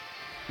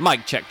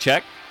Mic check,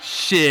 check.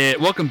 Shit,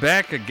 welcome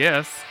back, I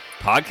guess.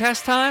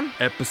 Podcast time?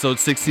 Episode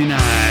 69.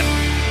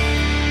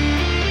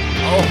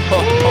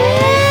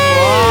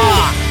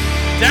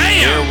 Damn!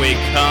 Here we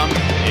come,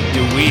 and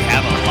do we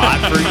have a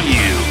lot for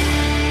you?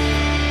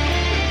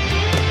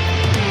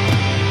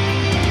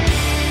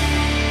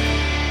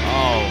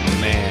 Oh,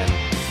 man.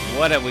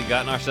 What have we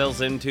gotten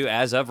ourselves into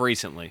as of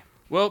recently?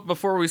 Well,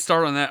 before we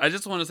start on that, I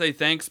just want to say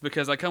thanks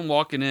because I come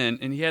walking in,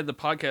 and he had the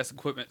podcast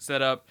equipment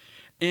set up,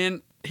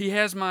 and he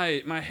has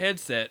my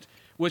headset,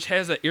 which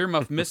has an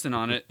earmuff missing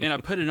on it, and I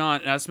put it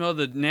on, and I smell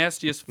the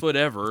nastiest foot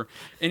ever,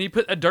 and he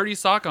put a dirty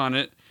sock on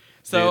it,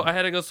 so Dude. I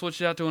had to go switch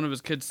it out to one of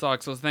his kids'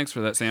 socks, so thanks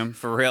for that, Sam.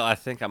 For real, I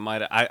think I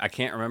might. I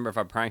can't remember if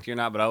I pranked you or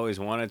not, but I always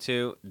wanted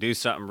to do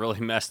something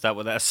really messed up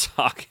with that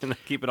sock and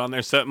keep it on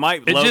there. So it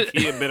might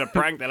low-key have been a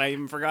prank that I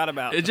even forgot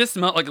about. It just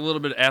smelled like a little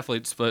bit of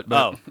athlete's foot.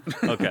 But...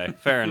 Oh, okay.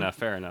 Fair enough.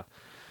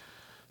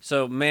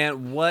 So,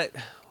 man,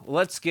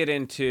 let's get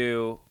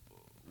into...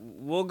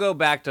 We'll go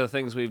back to the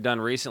things we've done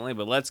recently,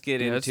 but let's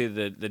get into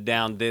the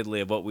down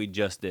diddly of what we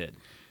just did.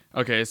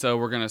 Okay, so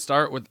we're going to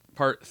start with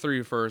part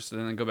 3 first, and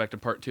then go back to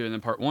part 2 and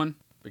then part 1,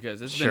 because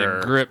it's been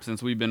a grip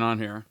since we've been on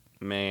here.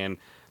 Man,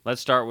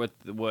 let's start with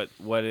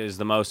what is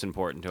the most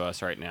important to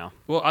us right now.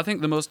 Well, I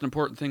think the most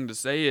important thing to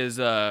say is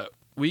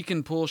we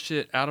can pull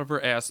shit out of our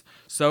ass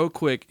so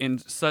quick in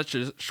such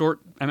a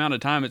short amount of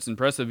time, it's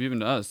impressive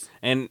even to us.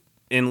 And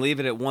leave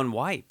it at one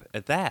wipe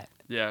at that.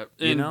 Yeah,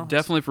 you know?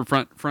 Definitely from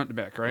front to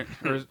back, right?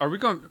 Or are we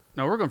going?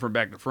 No, we're going from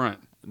back to front.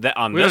 That,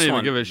 on we this don't even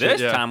one, give a shit.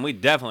 This time we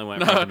definitely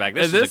went front to back.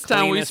 This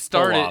time we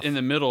started in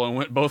the middle and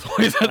went both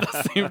ways at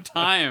the same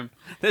time.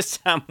 This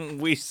time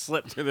we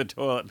slipped through the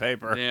toilet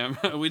paper. Damn,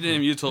 we didn't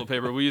even use toilet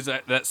paper. We used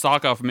that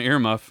sock off my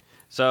earmuff.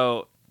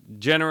 So,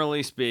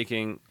 generally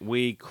speaking,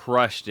 we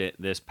crushed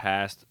it this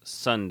past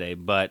Sunday,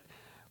 but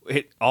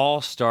it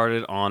all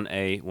started on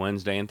a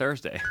Wednesday and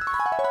Thursday.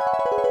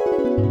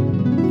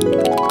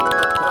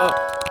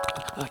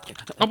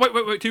 Oh,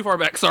 wait, too far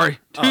back. Sorry.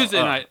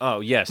 Tuesday night.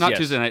 Oh, yes, Not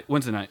Tuesday night,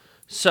 Wednesday night.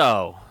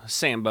 So,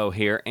 Sambo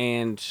here,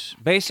 and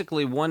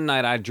basically one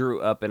night I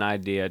drew up an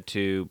idea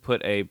to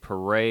put a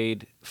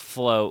parade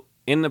float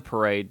in the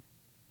parade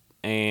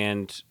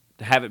and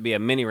have it be a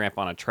mini ramp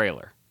on a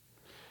trailer.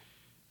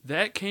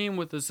 That came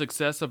with the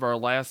success of our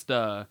last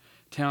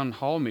town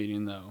hall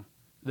meeting, though.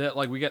 That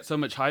we got so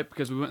much hype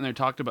because we went in there and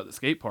talked about the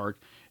skate park,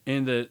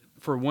 and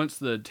for once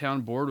the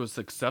town board was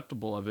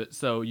acceptable of it.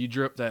 So you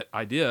drew up that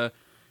idea.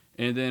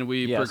 And then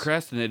we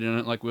procrastinated on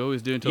it like we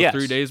always do until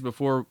 3 days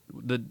before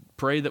the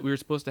parade that we were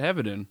supposed to have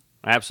it in.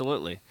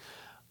 Absolutely.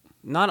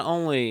 Not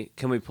only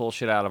can we pull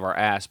shit out of our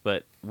ass,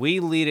 but we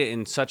lead it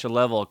in such a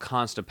level of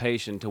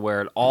constipation to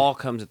where it all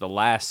comes at the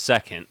last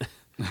second.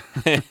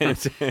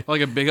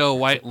 Like a big old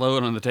white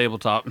load on the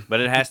tabletop. But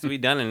it has to be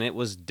done, and it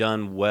was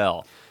done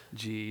well.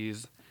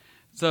 Jeez.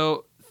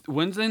 So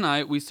Wednesday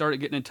night, we started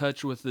getting in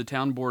touch with the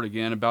town board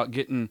again about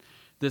getting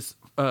this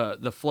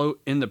the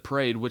float in the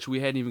parade, which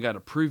we hadn't even got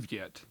approved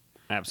yet.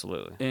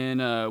 Absolutely. And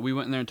we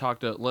went in there and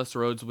talked to Les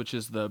Rhodes, which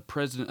is the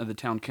president of the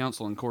town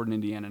council in Corden,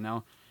 Indiana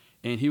now.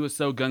 And he was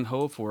so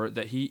gung-ho for it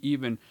that he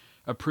even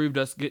approved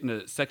us getting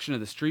a section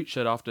of the street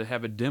shut off to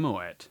have a demo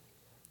at.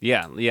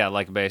 Yeah,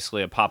 like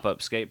basically a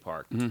pop-up skate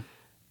park. Mm-hmm.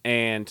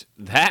 And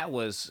that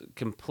was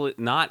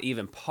not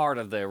even part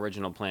of the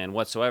original plan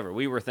whatsoever.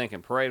 We were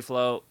thinking parade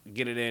float,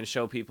 get it in,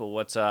 show people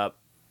what's up,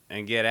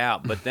 and get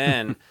out. But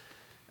then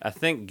I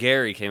think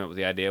Gary came up with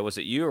the idea. Was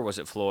it you or was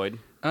it Floyd?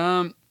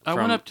 I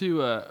went up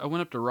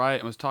to Riot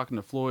and was talking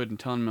to Floyd and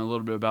telling him a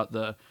little bit about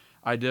the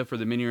idea for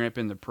the mini ramp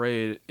in the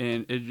parade,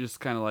 and it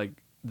just kind of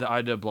the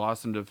idea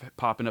blossomed of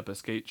popping up a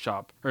skate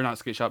shop, or not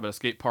skate shop, but a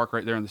skate park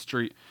right there in the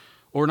street,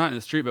 or not in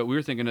the street, but we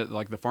were thinking of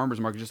the farmers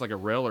market, just like a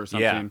rail or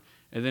something. Yeah.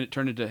 And then it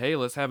turned into, hey,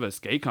 let's have a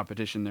skate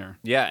competition there.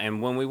 Yeah,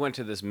 and when we went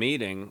to this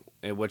meeting,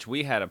 in which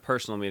we had a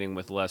personal meeting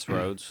with Les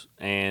Rhodes,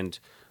 and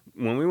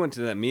when we went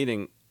to that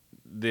meeting,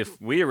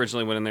 we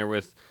originally went in there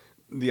with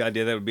the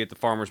idea that it would be at the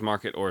farmer's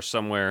market or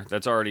somewhere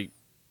that's already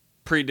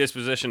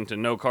predispositioned to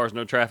no cars,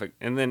 no traffic.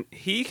 And then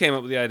he came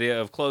up with the idea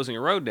of closing a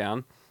road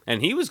down,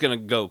 and he was going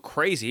to go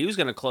crazy. He was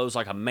going to close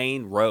like a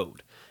main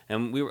road.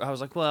 And I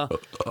was like, well,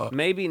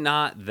 maybe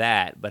not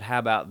that, but how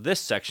about this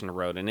section of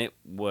road? And it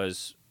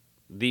was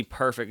the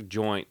perfect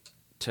joint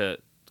to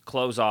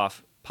close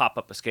off, pop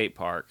up a skate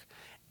park.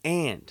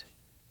 And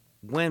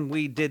when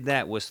we did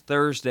that was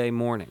Thursday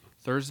morning.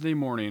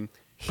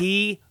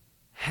 He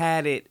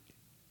had it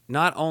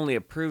not only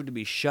approved to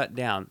be shut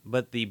down,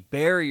 but the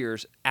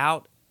barriers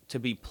out to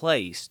be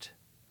placed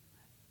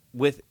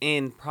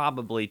within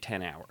probably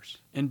 10 hours.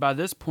 And by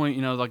this point,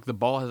 the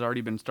ball has already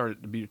been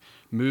started to be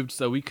moved,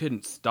 so we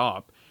couldn't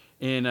stop.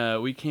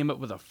 And we came up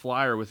with a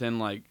flyer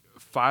within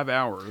 5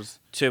 hours.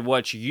 To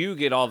which you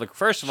get all the...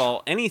 First of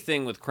all,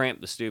 anything with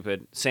Cramp the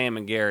Stupid, Sam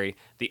and Gary,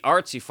 the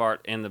artsy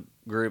fart in the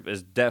group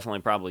is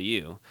definitely probably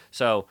you.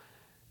 So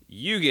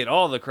you get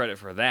all the credit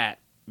for that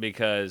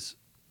because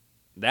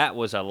that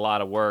was a lot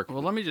of work.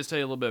 Well, let me just tell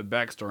you a little bit of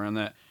backstory on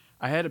that.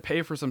 I had to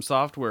pay for some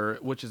software,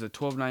 which is a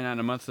 $12.99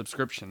 a month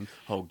subscription.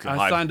 Oh God!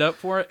 I signed up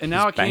for it, and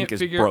now His bank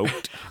is broke.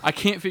 I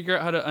can't figure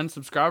out how to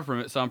unsubscribe from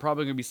it. So I'm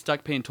probably gonna be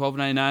stuck paying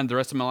 $12.99 the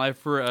rest of my life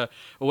for a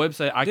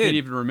website I can't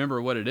even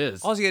remember what it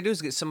is. All you gotta do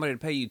is get somebody to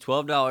pay you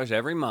 $12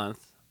 every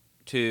month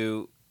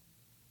to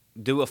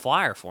do a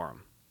flyer for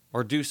them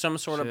or do some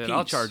sort of piece.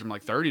 I'll charge them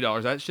like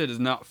 $30. That shit is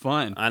not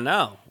fun. I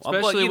know,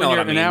 Especially when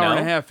you're an hour and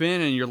a half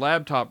in and your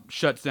laptop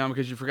shuts down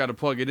because you forgot to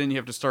plug it in. You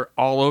have to start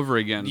all over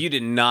again. You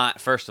did not.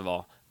 First of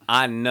all,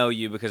 I know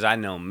you because I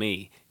know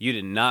me. You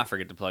did not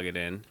forget to plug it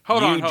in.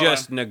 Hold on. You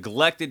just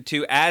neglected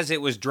to as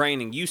it was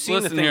draining. You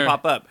seen the thing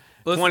pop up.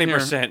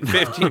 20%,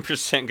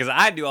 15%, because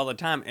I do all the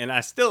time, and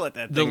I still let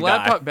that thing die. The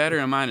laptop battery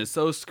on mine is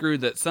so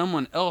screwed that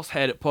someone else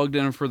had it plugged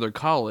in for their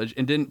college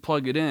and didn't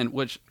plug it in,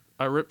 which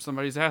I ripped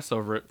somebody's ass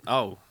over it.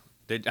 Oh,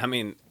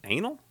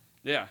 anal?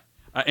 Yeah.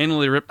 I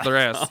anally ripped their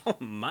ass. Oh,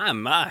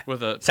 my.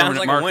 With a Sounds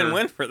like marker. a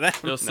win-win for them.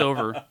 Real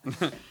silver.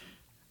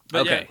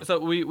 But okay. Yeah, so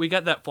we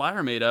got that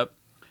flyer made up,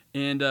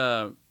 and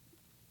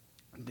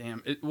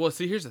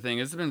here's the thing.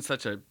 It's been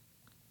such a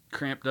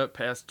cramped up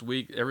past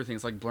week.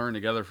 Everything's like blurring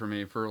together for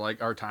me for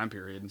like our time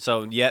period.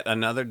 So yet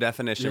another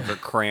definition for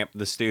cramp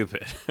the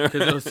stupid.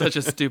 Because it was such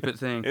a stupid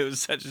thing. It was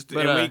such a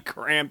stupid. And we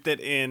cramped it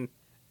in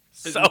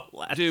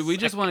Dude, we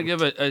just want to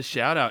give a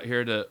shout out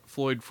here to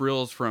Floyd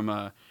Frills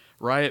from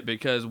Riot,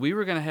 because we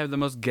were going to have the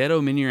most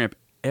ghetto mini ramp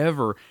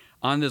ever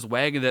on this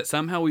wagon that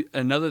somehow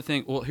another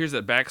thing. Well, here's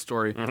the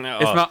backstory.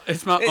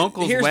 It's my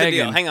uncle's here's wagon. The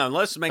deal. Hang on,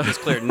 let's make this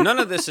clear. None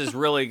of this is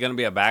really going to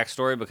be a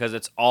backstory because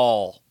it's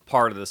all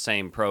part of the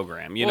same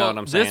program. You know what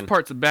I'm saying? This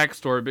part's a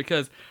backstory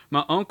because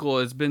my uncle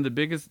has been the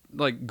biggest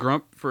like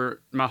grump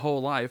for my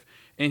whole life,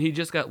 and he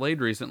just got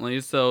laid recently.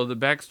 So the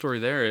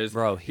backstory there is,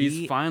 bro,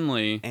 he's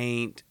finally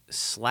ain't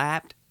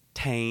slapped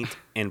taint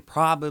in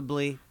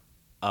probably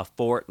a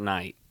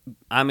fortnight.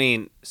 I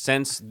mean,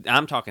 since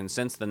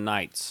the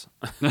nights.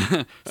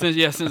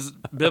 since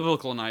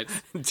biblical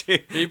nights.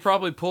 Dude. He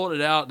probably pulled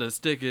it out to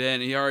stick it in.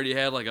 He already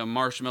had like a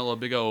marshmallow,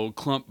 big old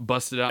clump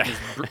busted out in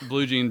his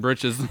blue jean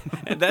britches.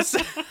 That's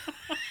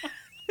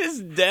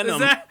his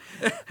denim.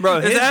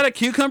 Is that a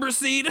cucumber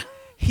seed?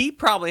 He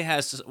probably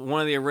has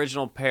one of the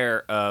original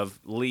pair of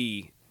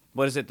Lee.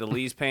 What is it? The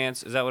Lee's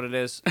pants? Is that what it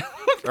is?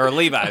 Or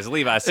Levi's?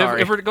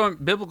 Sorry. If we're going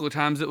biblical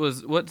times, it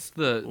was what's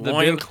the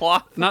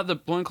loincloth? Not the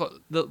loincloth.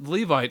 The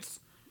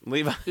Levites.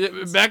 Levi.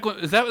 Back when,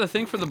 is that the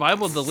thing for the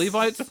Bible? The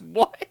Levites?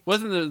 What?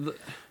 Wasn't the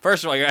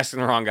First of all, you're asking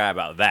the wrong guy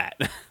about that.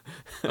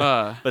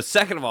 But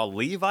second of all,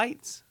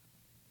 Levites?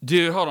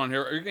 Dude, hold on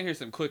here. You're gonna hear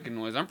some clicking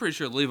noise. I'm pretty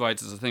sure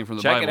Levites is a thing from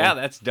the Bible. Check it out.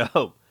 That's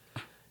dope.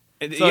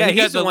 So yeah,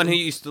 he's the one who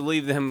used to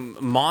leave them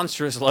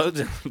monstrous loads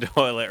in the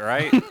toilet,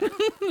 right?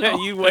 No,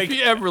 if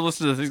he ever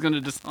listens to this, he's going to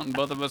disown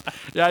both of us.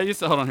 Yeah, I used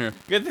to... Hold on here.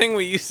 Good thing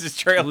we used this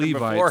trailer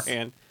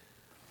beforehand.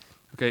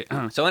 Okay.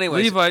 So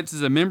anyways... Levites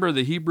is a member of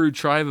the Hebrew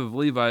tribe of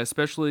Levi,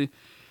 especially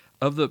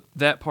of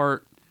that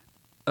part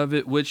of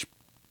it which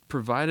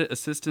provided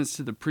assistance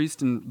to the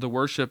priest in the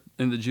worship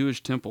in the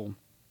Jewish temple.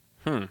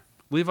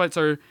 Levites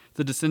are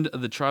the descendant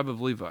of the tribe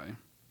of Levi,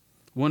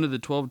 one of the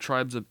 12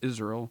 tribes of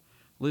Israel.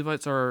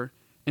 Levites are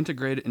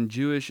integrated in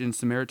Jewish and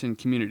Samaritan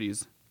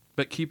communities,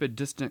 but keep a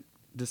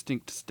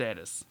distinct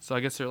status. So I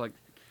guess they're like,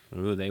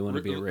 ooh, they want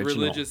to be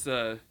original. Religious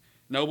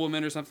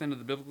noblemen or something at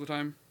the biblical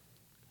time.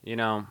 You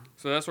know.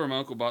 So that's where my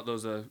uncle bought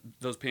those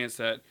pants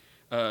at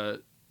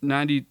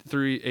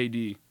 93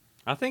 A.D.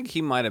 I think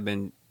he might have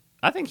been.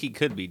 I think he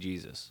could be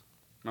Jesus.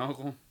 My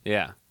uncle.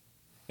 Yeah.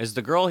 Is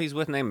the girl he's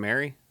with named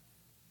Mary?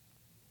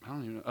 I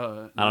don't even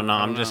know. I don't know.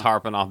 I'm just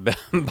harping off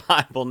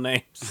Bible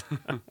names.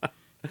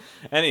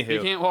 Anywho, he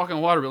can't walk on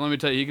water, but let me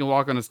tell you, he can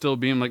walk on a steel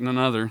beam like none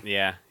other.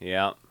 Yeah.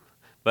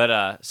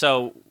 But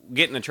so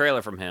getting the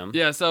trailer from him.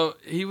 Yeah, so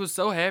he was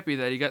so happy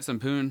that he got some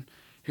poon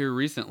here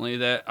recently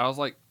that I was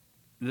like,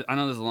 I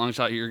know this is a long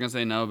shot. You're gonna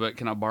say no, but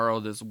can I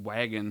borrow this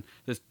wagon,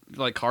 this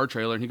like car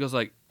trailer? And he goes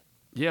like,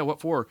 yeah, what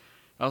for?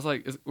 I was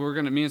like,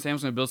 me and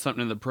Sam's gonna build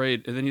something in the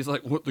parade. And then he's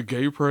like, what, the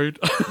gay parade?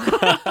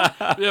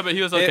 Yeah, but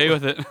he was okay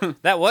with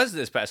it. That was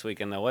this past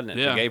weekend though, wasn't it?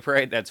 Yeah. The gay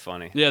parade? That's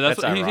funny. Yeah,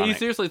 that's he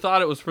seriously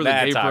thought it was for the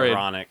gay parade. That's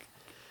ironic.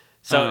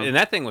 So, and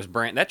that thing was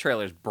that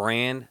trailer's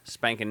brand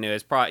spanking new.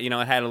 It's probably,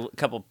 it had a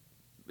couple,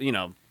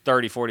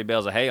 30, 40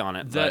 bales of hay on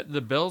it.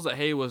 The bales of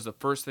hay was the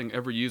first thing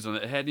ever used on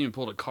it. It hadn't even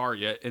pulled a car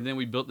yet. And then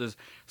we built this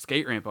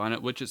skate ramp on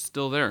it, which is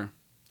still there.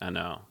 I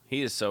know.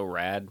 He is so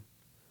rad.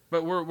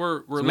 But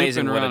we're it's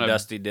amazing what a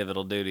dusty divot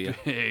will do to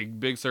you.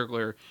 Big circle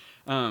here.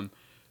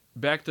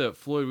 Back to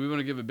Floyd, we want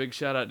to give a big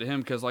shout out to him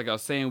because, like I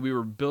was saying, we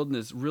were building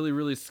this really,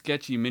 really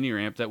sketchy mini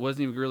ramp that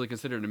wasn't even really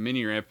considered a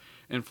mini ramp.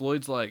 And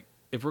Floyd's like,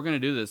 if we're going to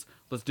do this,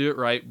 let's do it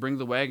right. Bring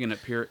the wagon up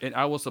here, and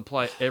I will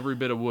supply every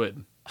bit of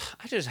wood.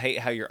 I just hate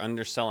how you're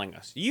underselling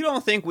us. You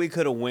don't think we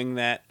could have winged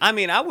that? I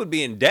mean, I would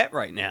be in debt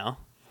right now,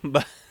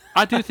 but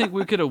I do think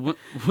we could have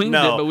winged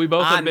it, but we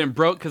both have been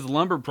broke because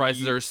lumber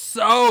prices are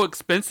so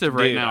expensive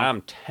right now.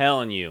 I'm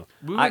telling you,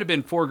 we would have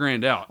been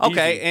 $4,000 out.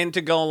 Okay, easy. And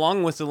to go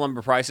along with the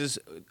lumber prices,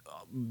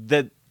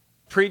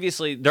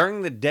 previously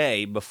during the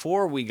day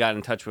before we got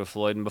in touch with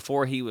Floyd and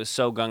before he was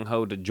so gung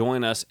ho to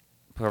join us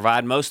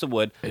provide most of the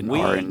wood.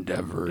 Our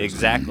endeavors.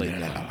 Exactly.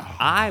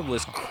 I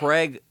was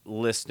Craig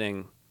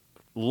listing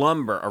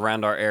lumber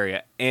around our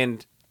area.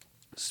 And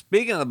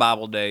speaking of the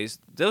Bible days,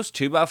 those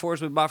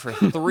 2x4s we bought for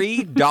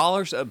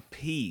 $3 a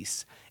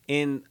piece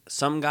in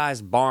some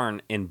guy's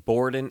barn in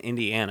Borden,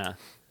 Indiana,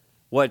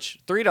 which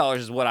 $3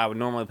 is what I would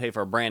normally pay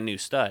for a brand new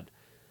stud.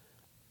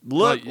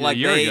 Look like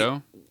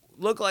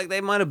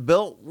they might have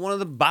built one of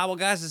the Bible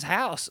guys'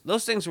 house.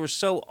 Those things were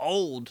so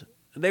old.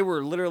 They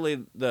were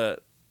literally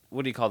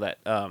what do you call that?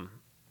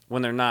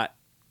 When they're not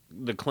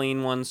the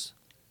clean ones.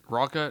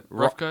 Rough cut?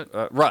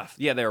 Rough.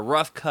 Yeah, they were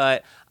rough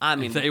cut. I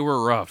mean, they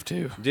were rough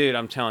too. Dude,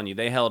 I'm telling you,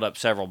 they held up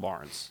several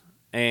barns.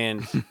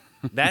 And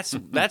that's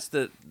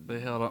the they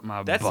held up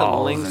my that's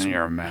balls in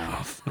your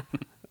mouth.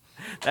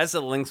 That's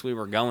the links we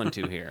were going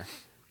to here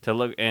to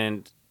look,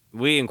 and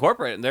we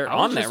incorporate. They're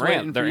on that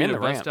ramp. They're in the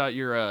ramp. Bust out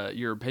your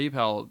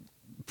PayPal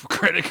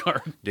credit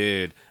card,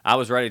 dude. I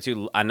was ready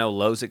to. I know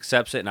Lowe's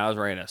accepts it, and I was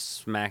ready to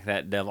smack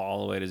that devil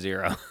all the way to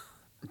zero.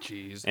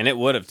 Jeez. And it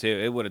would have too.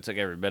 It would have took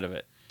every bit of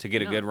it to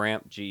get a good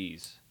ramp.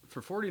 Jeez.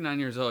 For 49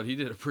 years old, he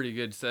did a pretty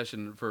good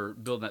session for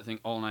building that thing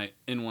all night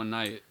in one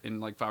night in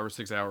like 5 or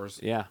 6 hours.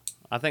 Yeah,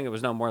 I think it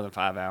was no more than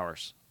 5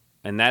 hours.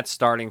 And that's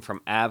starting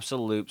from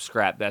absolute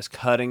scrap. That's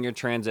cutting your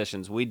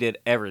transitions. We did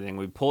everything.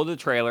 We pulled the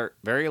trailer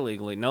very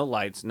illegally, no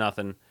lights,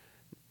 nothing.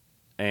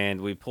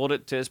 And we pulled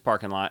it to his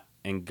parking lot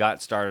and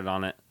got started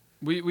on it.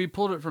 We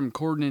pulled it from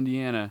Corden,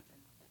 Indiana,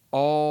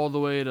 all the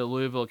way to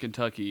Louisville,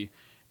 Kentucky.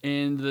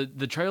 And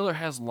the trailer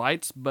has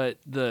lights, but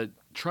the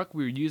truck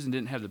we were using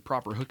didn't have the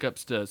proper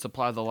hookups to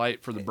supply the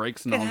light for the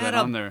brakes and all that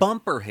on there. It had a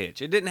bumper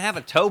hitch. It didn't have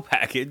a tow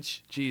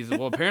package. Jeez.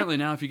 Well, apparently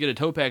now if you get a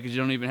tow package, you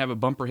don't even have a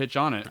bumper hitch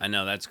on it. I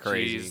know, that's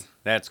crazy. Jeez.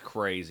 That's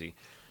crazy.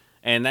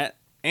 And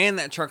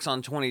that truck's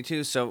on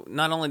 22, so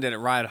not only did it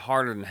ride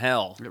harder than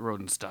hell. It rode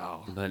in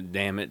style. But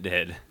damn, it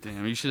did.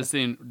 Damn, you should have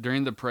seen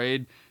during the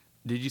parade.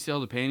 Did you see all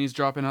the panties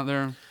dropping out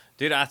there?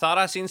 Dude, I thought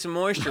I seen some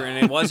moisture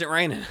and it wasn't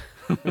raining.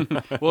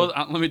 Well,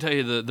 let me tell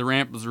you, the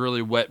ramp was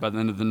really wet by the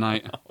end of the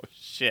night. Oh,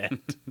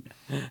 shit.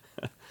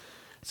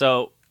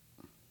 So,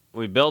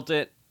 we built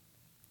it.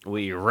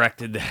 We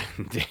erected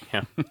that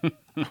damn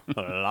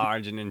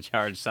large and in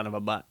charge son of a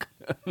buck.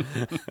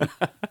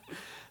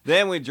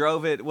 Then we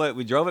drove it.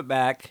 We drove it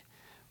back,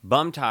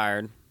 bum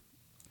tired,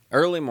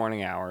 early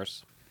morning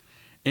hours.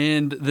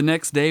 And the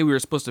next day, we were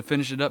supposed to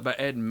finish it up by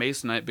adding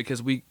masonite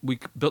because we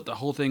built the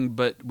whole thing,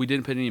 but we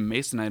didn't put any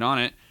masonite on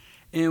it.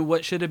 And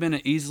what should have been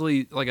an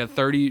easily like a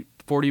 30,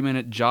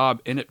 40-minute job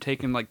ended up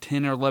taking like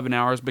 10 or 11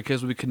 hours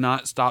because we could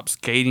not stop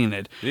skating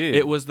it. Dude.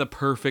 It was the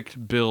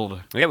perfect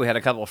build. Yeah, we had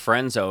a couple of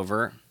friends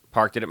over,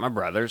 parked it at my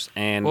brother's,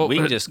 and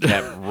we just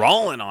kept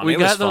rolling on it. We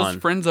got those fun.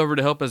 Friends over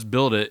to help us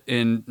build it,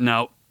 and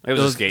no. It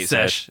was a skate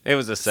sesh. It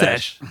was a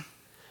sesh.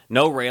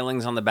 No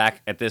railings on the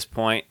back at this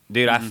point.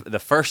 Dude, the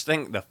first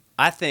thing,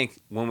 I think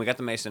when we got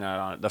the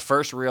masonite on it, the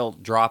first real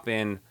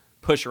drop-in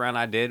push around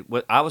I did,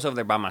 I was over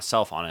there by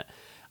myself on it.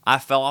 I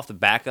fell off the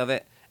back of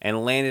it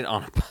and landed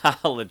on a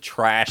pile of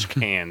trash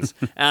cans.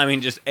 I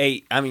mean, just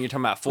ate. I mean, you're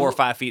talking about 4 or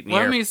 5 feet in the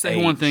air. Let me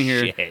say one thing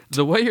here. Shit.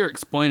 The way you're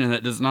explaining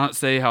that does not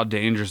say how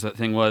dangerous that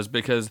thing was,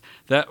 because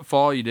that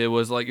fall you did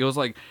was like, it was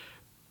like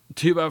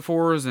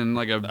 2x4s and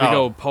like a big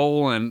old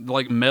pole and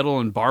like metal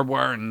and barbed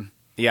wire and.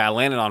 Yeah, I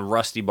landed on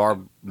rusty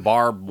barbed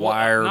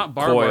wire, not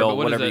barbed coil, wire, but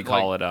whatever you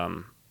call it.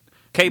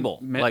 Cable,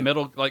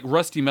 metal, like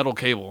rusty metal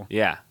cable.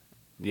 Yeah,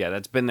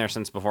 that's been there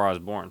since before I was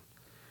born.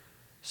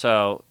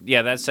 So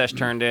yeah, that sesh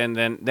turned in.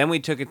 Then we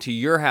took it to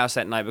your house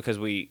that night because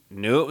we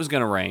knew it was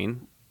going to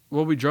rain.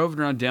 Well, we drove it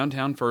around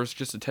downtown first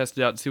just to test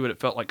it out and see what it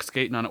felt like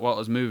skating on it while it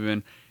was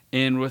moving.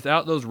 And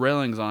without those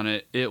railings on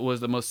it, it was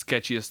the most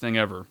sketchiest thing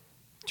ever.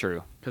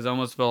 True. Because I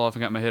almost fell off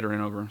and got my head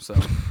ran over. So.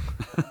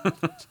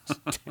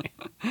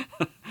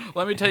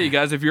 Let me tell you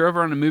guys, if you're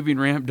ever on a moving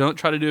ramp, don't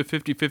try to do a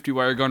 50-50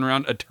 while you're going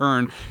around a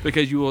turn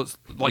because you will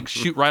like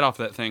shoot right off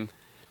that thing.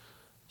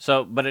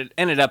 So, but it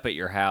ended up at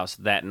your house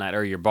that night,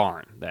 or your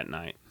barn that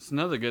night. It's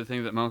another good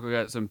thing that my uncle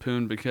got some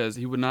poon because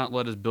he would not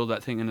let us build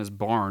that thing in his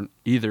barn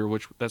either,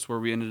 which that's where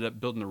we ended up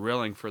building the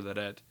railing for that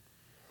at.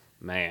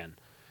 Man,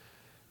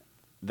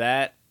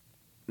 that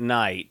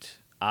night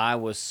I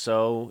was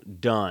so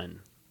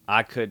done.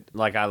 I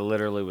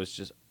literally was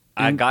just.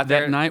 I got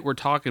there. That night we're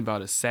talking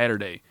about is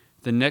Saturday.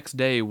 The next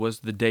day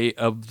was the day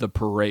of the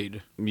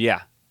parade.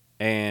 Yeah.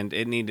 And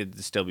it needed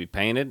to still be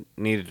painted,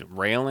 needed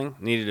railing,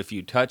 needed a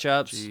few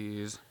touch-ups.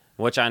 Jeez.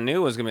 Which I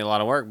knew was going to be a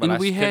lot of work, but and I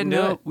couldn't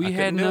do it. We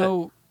had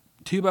no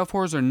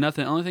 2x4s or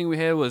nothing. The only thing we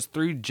had was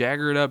 3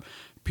 jaggered up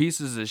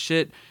pieces of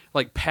shit,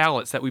 like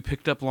pallets that we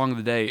picked up along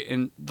the day.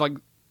 And like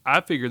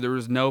I figured there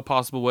was no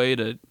possible way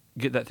to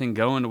get that thing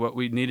going to what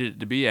we needed it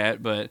to be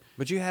at, but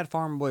you had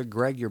farm boy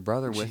Greg, your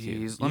brother, with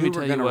you. Let me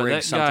tell you what,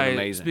 that guy,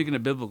 amazing. Speaking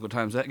of biblical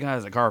times, that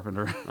guy's a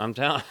carpenter. I'm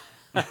telling.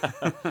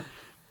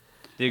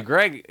 Dude,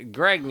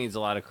 Greg needs a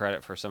lot of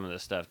credit for some of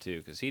this stuff too,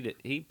 because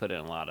he put in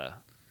a lot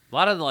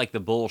of like the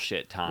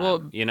bullshit time.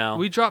 Well, you know,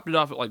 we dropped it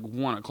off at like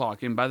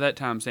 1:00, and by that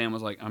time Sam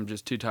was like, "I'm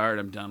just too tired.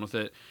 I'm done with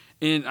it."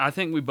 And I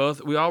think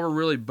we all were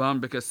really bummed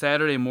because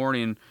Saturday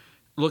morning,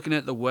 looking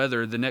at the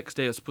weather, the next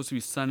day it was supposed to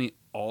be sunny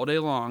all day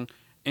long.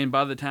 And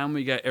by the time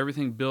we got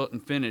everything built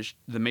and finished,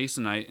 the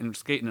Masonite, and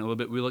skating a little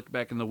bit, we looked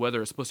back in the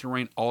weather. It's supposed to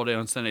rain all day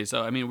on Sunday.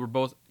 So, I mean, we're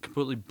both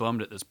completely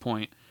bummed at this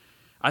point.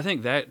 I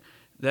think that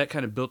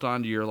kind of built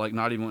onto your, like,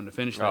 not even wanting to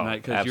finish that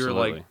night because you're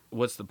like,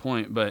 what's the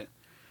point? But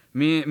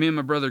me and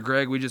my brother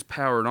Greg, we just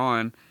powered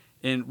on,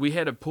 and we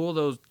had to pull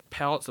those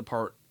pallets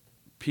apart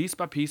piece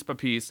by piece by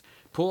piece,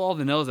 pull all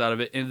the nails out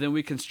of it, and then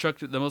we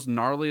constructed the most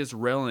gnarliest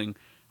railing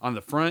on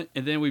the front,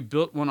 and then we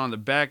built one on the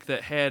back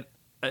that had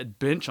a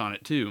bench on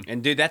it too.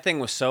 And dude, that thing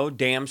was so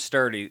damn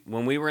sturdy.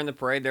 When we were in the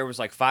parade, there was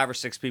like 5 or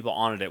 6 people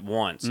on it at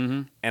once,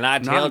 and I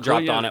tail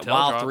dropped on it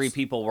while 3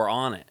 people were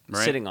on it,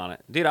 sitting on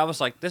it. Dude, I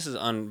was like, this is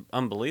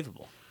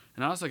unbelievable.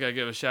 And I also got to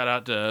give a shout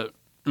out to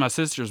my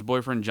sister's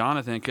boyfriend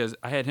Jonathan, because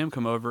I had him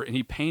come over and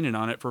he painted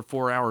on it for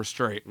 4 hours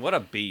straight. What a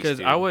beast! Because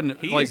I wouldn't.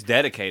 He's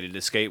dedicated to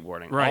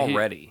skateboarding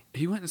already.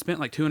 He went and spent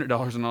like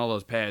 $200 on all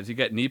those pads. He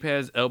got knee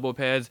pads, elbow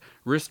pads,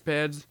 wrist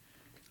pads.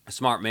 A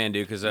smart man,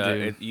 dude. Because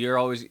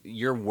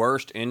your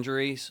worst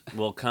injuries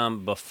will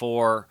come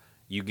before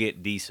you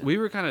get decent. We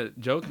were kind of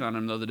joking on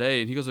him the other day,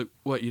 and he goes, like,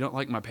 "What? You don't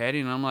like my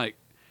padding?" And I'm like,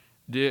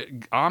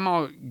 "Dude, I'm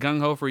all gung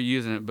ho for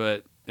using it,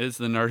 but." It's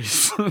the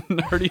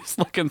nerdiest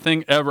looking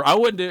thing ever. I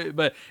wouldn't do it,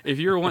 but if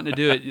you're wanting to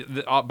do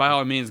it, by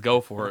all means, go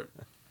for it.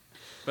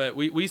 But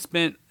we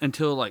spent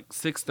until like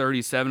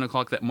 6:30, 7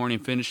 o'clock that morning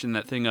finishing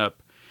that thing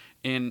up.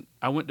 And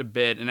I went to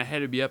bed, and I had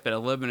to be up at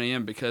 11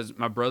 a.m. because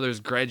my brother's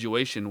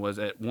graduation was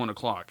at 1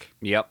 o'clock.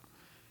 Yep.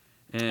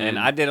 And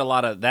I did a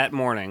lot of that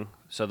morning.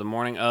 So the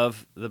morning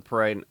of the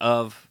parade,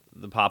 of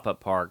the pop-up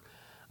park,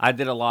 I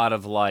did a lot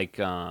of like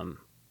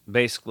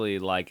basically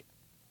like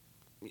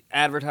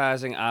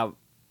advertising.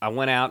 I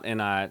went out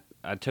and I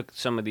took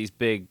some of these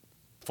big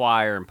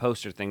flyer and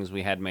poster things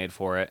we had made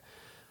for it,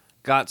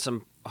 got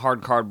some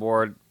hard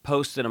cardboard,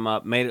 posted them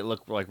up, made it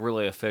look like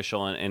really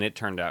official, and it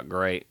turned out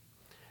great.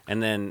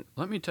 And then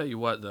let me tell you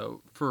what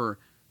though,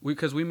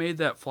 because we made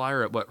that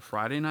flyer at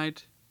Friday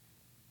night.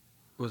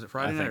 Was it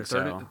Friday night or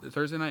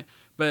Thursday night?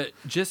 But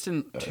just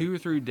in 2 or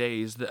 3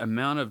 days, the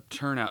amount of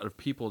turnout of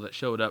people that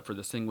showed up for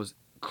this thing was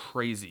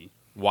crazy,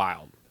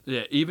 wild.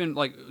 Yeah, even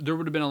like there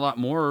would have been a lot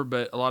more,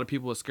 but a lot of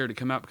people were scared to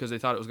come out because they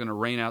thought it was going to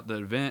rain out the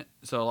event.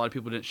 So a lot of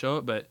people didn't show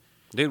up. But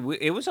dude,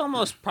 it was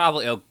almost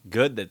probably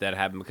good that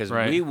happened because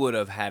we would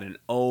have had an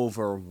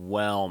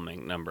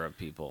overwhelming number of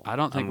people. I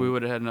don't think we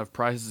would have had enough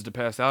prizes to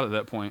pass out at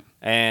that point.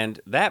 And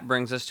that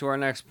brings us to our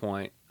next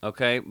point,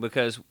 okay?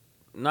 Because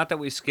not that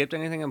we skipped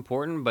anything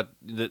important, but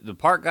the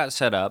park got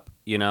set up.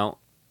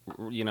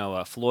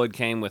 Floyd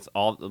came with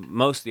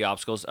most of the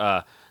obstacles.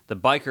 The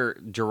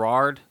biker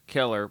Gerard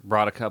Killer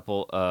brought a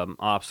couple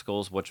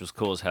obstacles, which was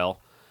cool as hell.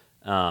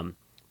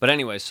 But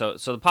anyway, so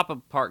the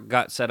pop-up park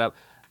got set up.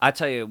 I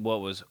tell you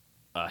what was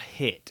a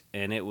hit,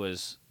 and it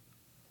was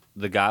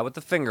the guy with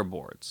the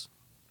fingerboards.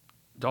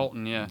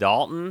 Dalton, yeah.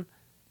 Dalton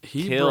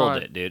killed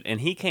it, dude.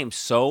 And he came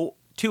 2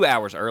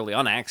 hours early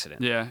on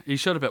accident. Yeah, he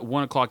showed up at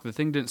 1 o'clock. The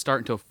thing didn't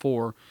start until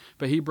 4,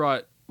 but he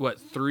brought,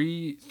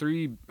 three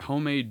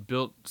homemade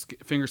built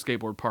finger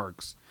skateboard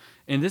parks.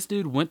 And this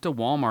dude went to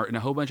Walmart and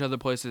a whole bunch of other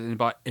places and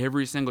bought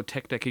every single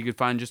tech deck he could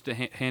find just to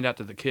hand out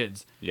to the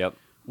kids. Yep.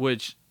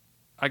 Which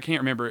I can't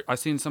remember. I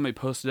seen somebody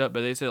post it up,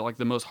 but they said like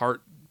the most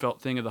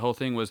heartfelt thing of the whole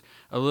thing was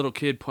a little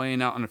kid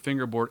playing out on a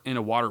fingerboard in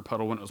a water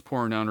puddle when it was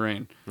pouring down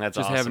rain. That's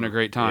just awesome. Having a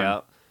great time.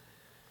 Yep.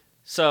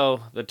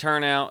 So the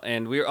turnout,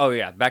 and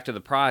back to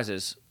the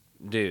prizes,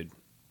 dude.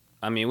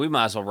 I mean, we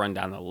might as well run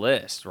down the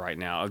list right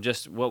now of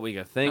just what we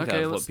could think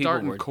of, what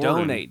people were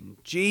donating.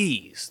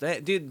 Jeez,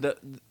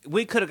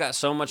 we could have got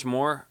so much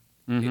more,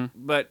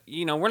 but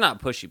we're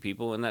not pushy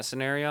people in that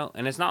scenario,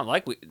 and it's not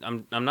like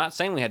I'm not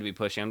saying we had to be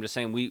pushy. I'm just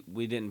saying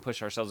we didn't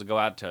push ourselves to go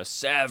out to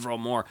several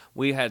more.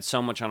 We had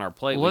so much on our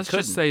plate. Well, let's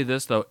just say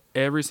this though: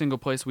 every single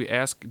place we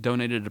asked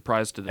donated a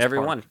prize to this.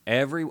 Everyone,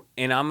 park.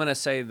 And I'm gonna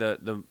say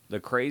the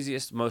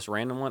craziest, most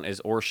random one is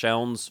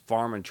Orshell's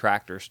Farm and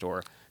Tractor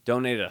Store.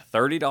 Donated a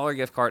 $30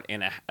 gift card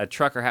and a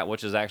trucker hat,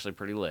 which is actually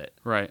pretty lit.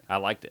 Right. I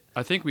liked it.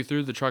 I think we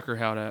threw the trucker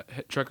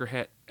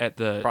hat at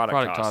the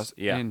product toss.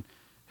 Yeah. And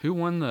who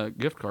won the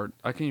gift card?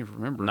 I can't even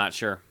remember. I'm not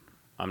sure.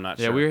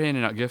 Yeah, we were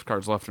handing out gift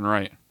cards left and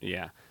right.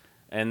 Yeah.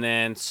 And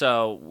then,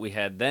 so we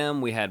had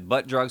them. We had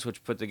Butt Drugs,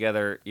 which put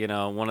together,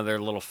 one of their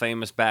little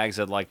famous bags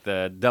of like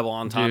the double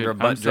entendre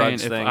Butt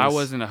Drugs things. If I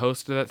wasn't a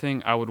host of that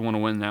thing, I would want to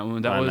win that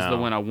one. That was the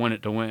one I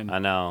wanted to win. I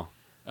know.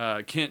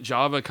 Kent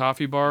Java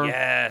Coffee Bar.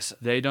 Yes.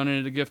 They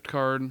donated a gift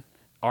card.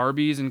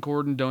 Arby's and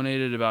Corden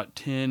donated about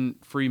 10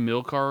 free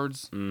meal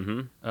cards.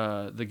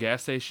 Mm-hmm. The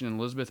gas station in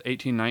Elizabeth,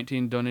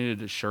 1819,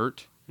 donated a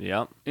shirt.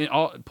 Yep. And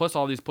plus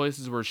all these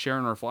places were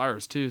sharing our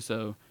flyers too.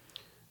 So,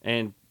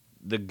 and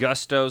the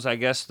Gustos, I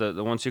guess, the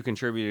ones who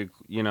contributed,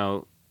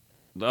 the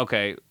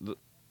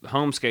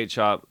home skate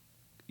shop,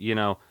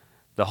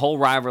 the whole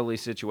rivalry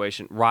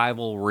situation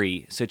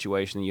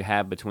that you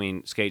have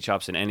between skate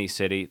shops in any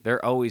city,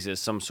 there always is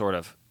some sort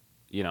of,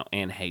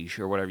 anhage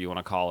or whatever you want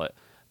to call it.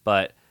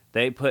 But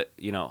they put,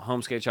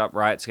 home skate shop,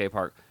 Riot Skate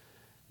Park,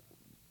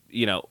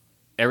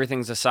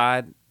 everything's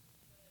aside.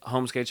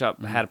 Home Skate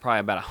Shop had probably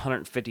about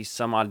 150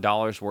 some odd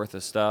dollars worth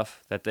of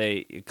stuff that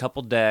a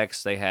couple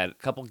decks, they had a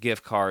couple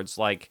gift cards,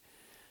 like,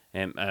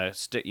 and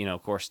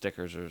of course,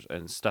 stickers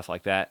and stuff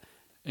like that.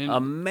 And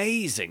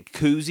Amazing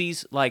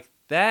koozies like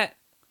that.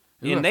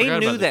 Ooh, And I they forgot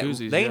knew about the that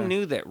koozies, they yeah.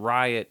 knew that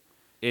Riot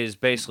is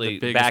basically The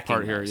biggest backing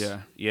part here, us,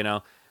 yeah. you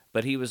know.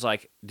 But he was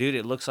like, dude,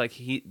 it looks like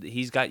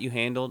he's got you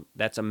handled.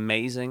 That's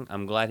amazing.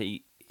 I'm glad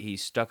he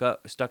stuck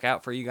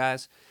out for you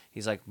guys.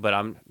 He's like, but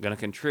I'm gonna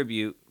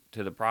contribute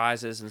to the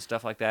prizes and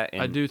stuff like that.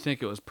 And I do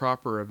think it was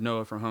proper of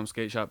Noah from Home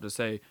Skate Shop to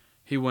say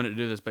he wanted to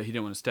do this, but he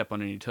didn't want to step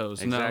on any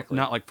toes. Exactly.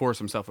 Not like force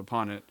himself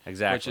upon it.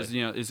 Exactly.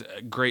 Which is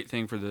a great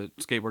thing for the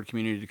skateboard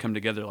community to come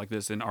together like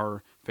this in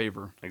our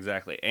favor.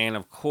 Exactly. And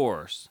of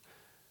course,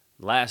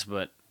 last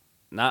but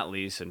not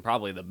least, and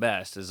probably the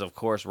best, is of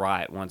course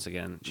Riot once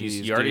again.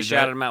 Jeez, You already dude,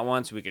 shouted him out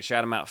once. We could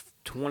shout him out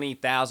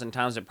 20,000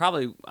 times.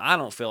 I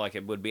don't feel like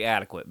it would be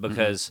adequate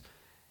because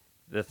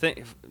the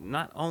thing,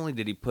 not only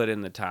did he put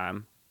in the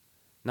time,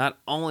 not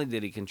only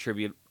did he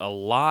contribute a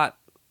lot,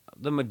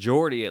 the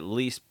majority at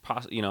least,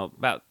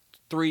 about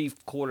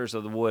 3/4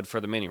 of the wood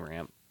for the mini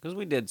ramp, because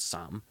we did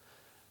some,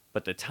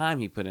 but the time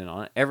he put in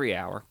on it, every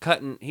hour,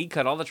 he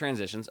cut all the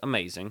transitions,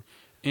 amazing.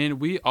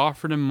 And we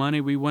offered him money.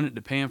 We wanted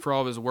to pay him for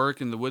all of his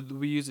work and the wood that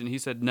we used, and he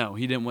said no.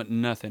 He didn't want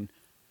nothing.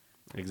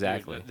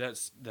 Exactly. Dude,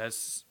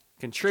 that's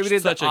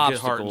Contributed such the a good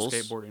heart in obstacles.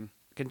 skateboarding.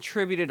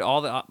 Contributed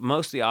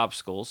most of the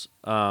obstacles.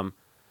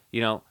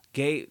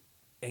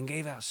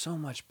 Gave out so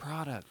much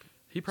product.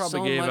 He probably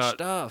so gave much out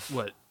stuff.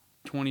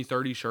 20,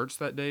 30 shirts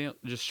that day,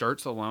 just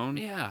shirts alone.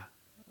 Yeah,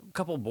 a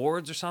couple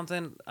boards or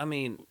something. I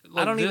mean, I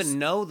Like don't this- even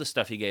know the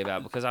stuff he gave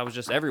out because I was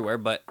just everywhere.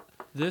 But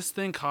This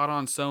thing caught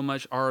on so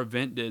much, our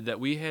event did, that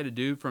we had a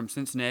dude from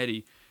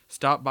Cincinnati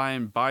stop by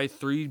and buy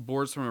 3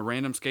 boards from a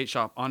random skate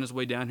shop on his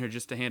way down here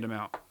just to hand them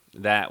out.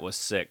 that was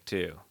sick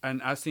too.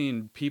 And I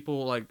seen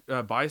people like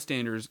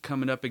bystanders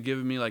coming up and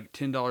giving me like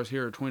 $10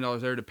 here or $20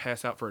 there to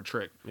pass out for a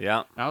trick. Yeah,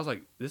 And I was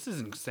like, this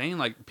is insane.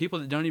 Like people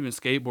that don't even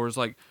skateboard is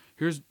like,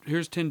 here's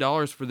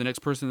 $10 for the next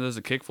person that does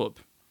a kickflip.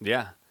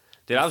 yeah.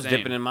 Dude, I was Insane.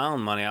 dipping in my own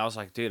money. I was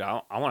like, dude,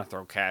 I want to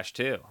throw cash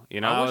too.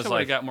 You know, I wish was I would like,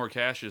 have got more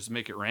cash just to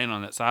make it rain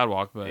on that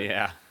sidewalk, but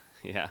yeah,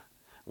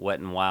 wet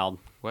and wild.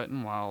 wet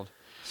and wild.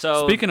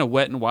 So Speaking of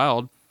wet and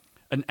wild,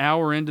 an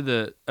hour into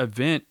the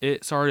event,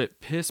 it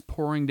started piss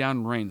pouring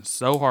down rain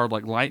so hard,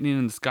 like lightning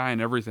in the sky and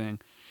everything.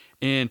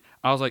 And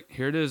I was like,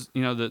 here it is.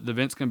 The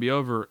event's going to be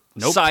over.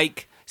 Nope.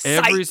 psych.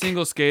 Every Psych.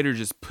 single skater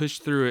just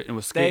pushed through it and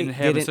was They skating and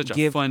having didn't such a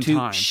give fun two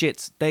time.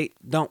 shits. They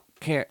don't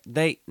care.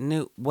 They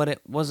knew what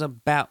it was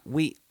about.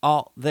 We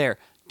all there.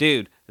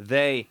 Dude,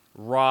 they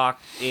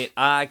rocked it.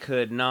 I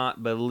could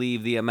not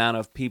believe the amount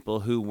of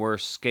people who were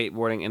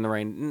skateboarding in the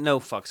rain. No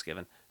fucks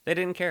given. They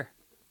didn't care.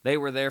 They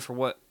were there for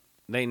what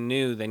they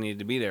knew they needed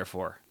to be there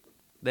for.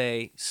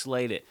 They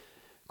slayed it.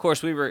 Of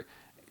course, we were,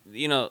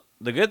 the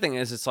good thing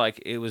is it's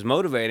like it was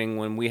motivating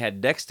when we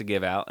had decks to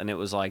give out, and it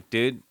was like,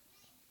 dude,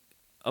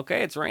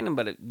 okay, it's raining,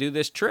 but do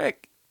this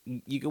trick,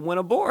 you can win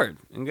a board.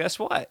 And guess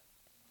what?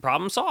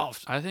 Problem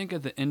solved. I think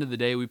at the end of the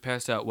day, we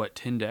passed out,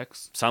 10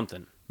 decks?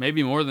 Something.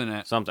 Maybe more than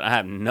that. I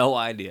have no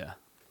idea.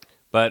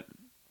 But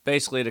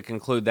basically, to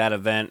conclude that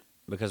event,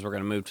 because we're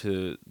going to move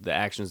to the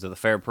actions of the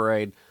fair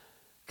parade,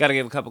 got to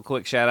give a couple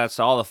quick shout outs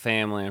to all the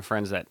family and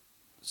friends that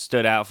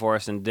stood out for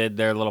us and did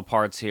their little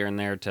parts here and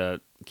there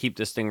to keep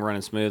this thing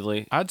running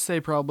smoothly. I'd say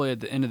probably at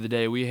the end of the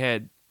day, we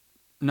had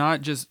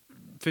not just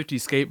 50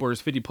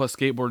 skateboarders, 50 plus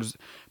skateboarders,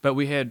 but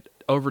we had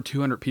over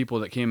 200 people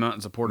that came out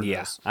and supported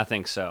us. I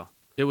think so.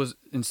 It was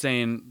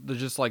insane. There's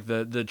just like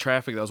the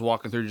traffic that was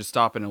walking through, just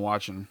stopping and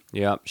watching.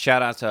 Yep.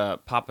 Shout out to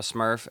Papa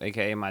Smurf,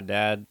 a.k.a. my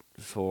dad,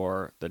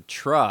 for the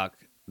truck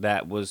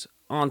that was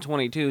on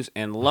 22s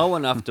and low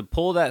enough to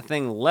pull that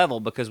thing level,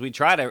 because we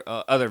tried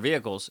other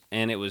vehicles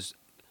and it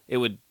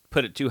would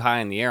put it too high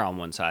in the air on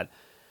one side.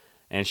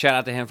 And shout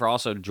out to him for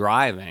also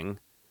driving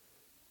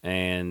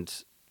and,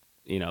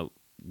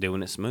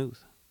 doing it smooth,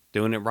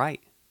 doing it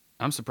right.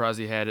 I'm surprised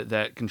he had it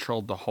that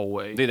controlled the whole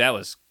way. Dude, that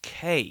was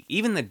cake.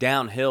 Even the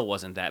downhill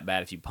wasn't that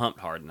bad if you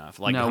pumped hard enough.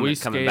 Like no, we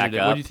coming skated back it.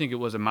 up. What do you think it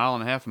was, a mile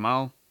and a half, a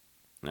mile?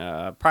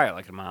 Probably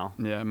like a mile.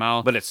 Yeah, a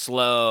mile. But it's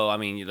slow. I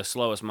mean, the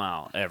slowest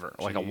mile ever.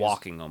 Like a Jeez.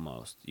 walking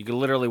almost. You could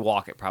literally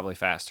walk it probably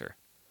faster.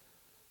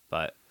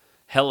 But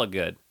hella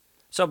good.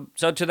 So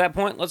to that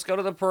point, let's go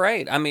to the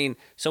parade. I mean,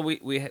 so we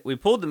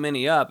pulled the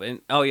Mini up,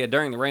 and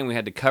during the rain we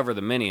had to cover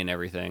the Mini and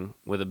everything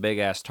with a big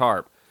ass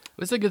tarp.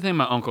 It's a good thing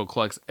my uncle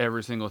collects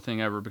every single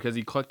thing ever, because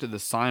he collected the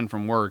sign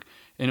from work,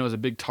 and it was a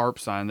big tarp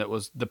sign that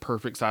was the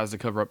perfect size to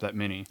cover up that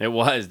Mini. It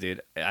was,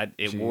 dude.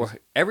 Jeez.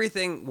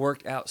 Everything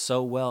worked out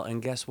so well,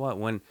 and guess what?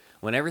 When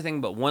everything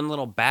but one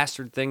little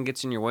bastard thing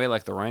gets in your way,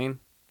 like the rain,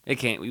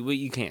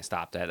 you can't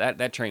stop that.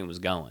 That train was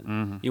going.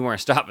 Mm-hmm. You weren't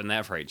stopping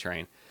that freight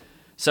train.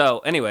 So,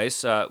 anyways,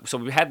 so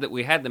we had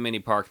the mini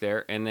park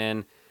there, and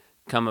then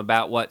come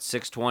about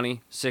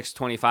 6:20,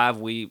 6:25,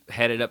 we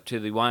headed up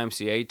to the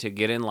YMCA to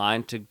get in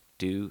line to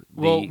do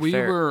the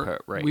fair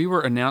parade. We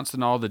were announced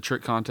in all the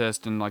trick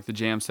contest and like the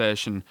jam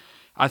session.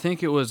 I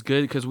think it was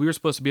good because we were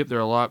supposed to be up there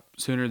a lot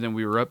sooner than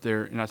we were up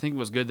there, and I think it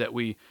was good that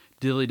we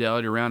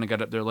dilly-dallied around and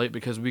got up there late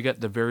because we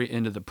got the very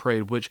end of the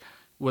parade, which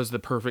was the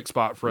perfect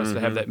spot for us to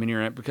have that mini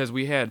ramp because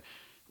we had,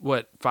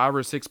 5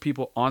 or 6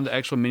 people on the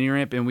actual mini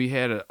ramp, and we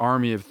had an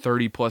army of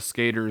 30-plus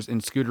skaters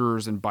and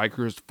scooters and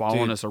bikers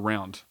following us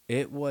around.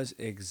 It was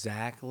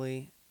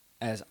exactly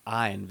as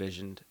I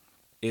envisioned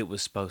it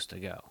was supposed to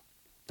go.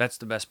 That's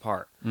the best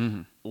part.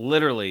 Mm-hmm.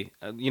 Literally,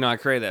 I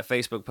created that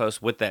Facebook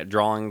post with that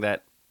drawing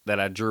that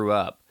I drew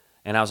up,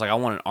 and I was like, I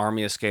want an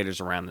army of skaters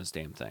around this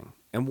damn thing.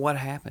 And what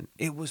happened?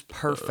 It was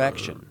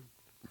perfection.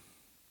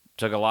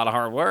 Took a lot of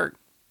hard work.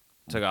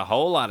 Took a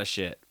whole lot of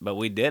shit, but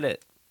we did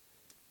it.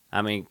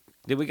 I mean,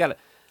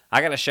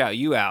 I got to shout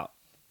you out,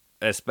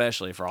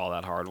 especially for all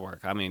that hard work.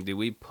 I mean,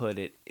 we put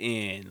it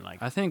in?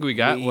 Like, I think we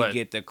got,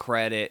 get the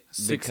credit.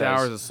 6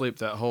 hours of sleep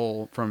that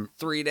whole from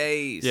 3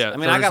 days. Yeah, I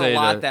mean, I got a Thursday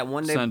lot to that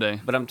one day,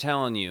 Sunday. but I'm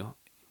telling you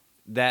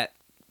that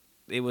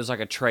it was like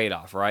a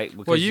trade-off, right?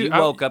 Because Well, you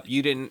woke up,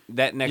 you didn't,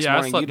 that next I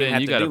morning, slept you didn't in,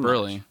 have you to got do up much.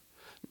 early.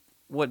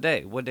 What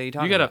day? What day are you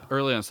talking You got about? up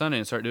early on Sunday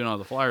and started doing all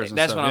the flyers and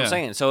That's stuff. what I'm yeah.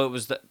 saying. So it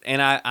was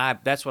and I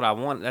that's what I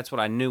want. That's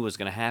what I knew was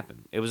going to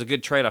happen. It was a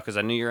good trade-off because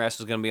I knew your ass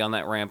was going to be on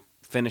that ramp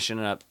finishing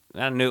it up.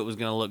 I knew it was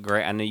going to look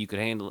great. I knew you could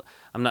handle it.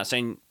 I'm not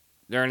saying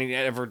there ain't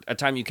ever a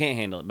time you can't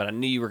handle it, but I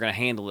knew you were going to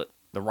handle it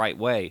the right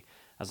way.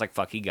 I was like,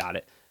 fuck, he got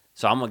it.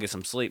 So I'm going to get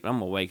some sleep. I'm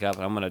going to wake up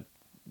and I'm going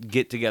to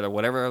get together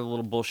whatever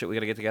little bullshit we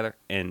got to get together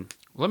and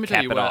Let me tell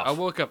cap you it what. off. I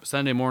woke up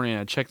Sunday morning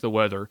and I checked the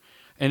weather,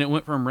 and it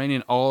went from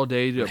raining all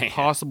day to a Man.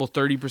 possible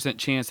 30%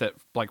 chance at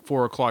like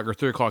 4 o'clock or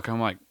 3 o'clock.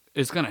 I'm like,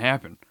 it's gonna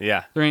happen.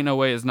 Yeah. There ain't no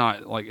way it's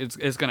not. Like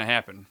it's gonna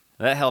happen.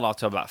 That held off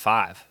till about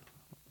 5.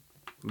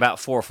 About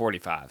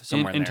 4:45,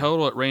 somewhere In there.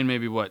 total, it rained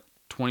maybe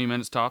 20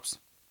 minutes tops.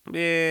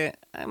 Yeah,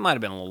 it might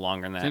have been a little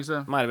longer than that. Think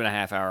so? Might have been a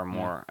half hour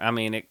more. I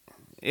mean,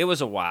 it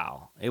was a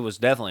while. It was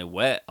definitely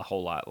wet a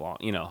whole lot long,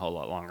 a whole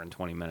lot longer than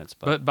 20 minutes.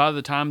 But by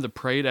the time the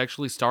parade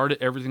actually started,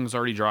 everything was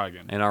already dry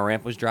again. And our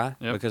ramp was dry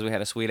Yep. because we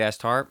had a sweet ass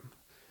tarp.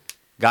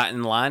 Got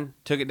in line,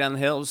 took it down the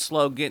hill. It was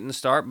slow getting the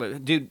start,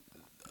 but dude,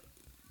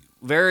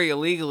 very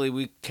illegally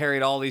we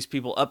carried all these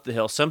people up the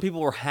hill. Some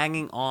people were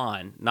hanging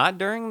on, not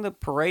during the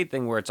parade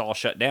thing where it's all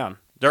shut down.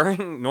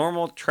 During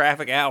normal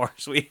traffic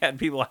hours, we had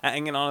people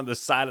hanging on to the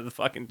side of the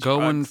fucking trucks.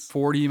 Going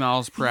 40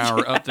 miles per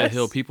hour up the Yes.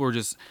 hill. People were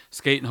just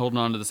skating, holding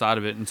on to the side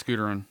of it and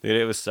scootering. Dude,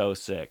 it was so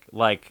sick.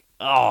 Like,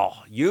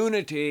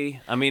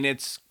 unity. I mean,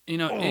 it's...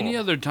 Any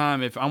other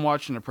time, if I'm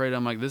watching a parade,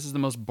 I'm like, this is the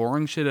most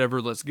boring shit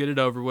ever. Let's get it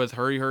over with.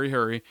 Hurry, hurry,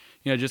 hurry.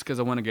 Just because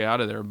I want to get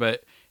out of there.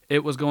 But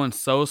it was going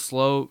so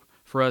slow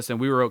for us, and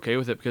we were okay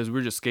with it because we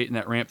were just skating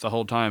that ramp the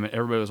whole time, and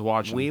everybody was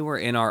watching. We were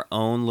in our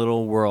own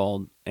little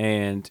world,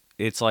 and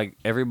it's like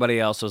everybody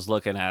else was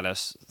looking at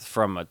us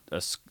from a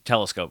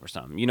telescope or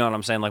something. You know what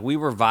I'm saying? Like, we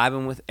were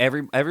vibing with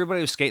everybody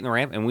was skating the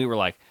ramp, and we were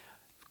like,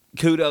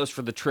 kudos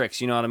for the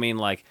tricks. You know what I mean?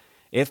 Like,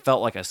 it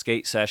felt like a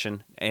skate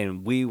session,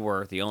 and we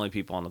were the only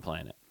people on the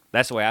planet.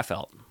 That's the way I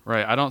felt.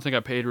 Right. I don't think I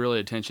paid really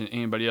attention to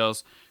anybody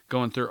else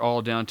going through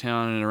all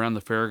downtown and around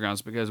the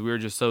fairgrounds because we were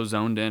just so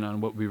zoned in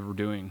on what we were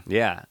doing.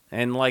 Yeah.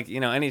 And, like,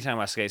 anytime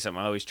I skate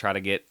something, I always try to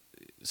get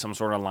some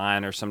sort of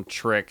line or some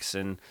tricks,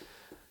 and,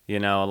 a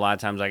lot of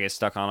times I get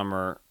stuck on them,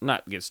 or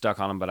not get stuck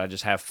on them, but I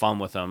just have fun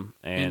with them.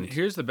 And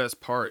here's the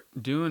best part.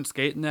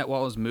 Skating that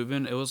while I was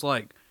moving, it was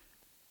like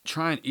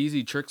trying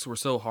easy tricks were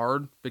so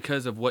hard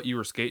because of what you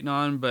were skating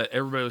on, but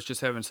everybody was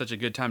just having such a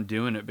good time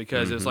doing it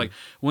because it's like,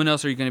 when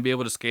else are you going to be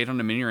able to skate on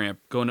a mini ramp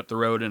going up the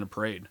road in a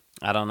parade?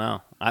 I don't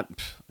know. I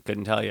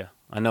couldn't tell you.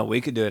 I know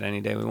we could do it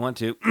any day we want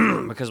to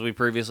because we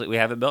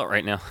have it built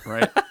right now.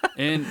 Right.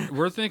 And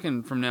we're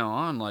thinking from now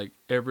on, like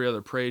every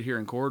other parade here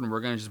in Corden, we're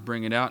going to just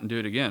bring it out and do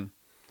it again.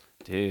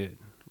 Dude,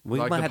 we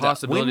Like, might the have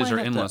possibilities to, are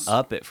endless.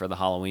 Up it for the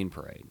Halloween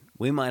parade.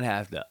 We might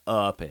have to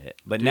up it.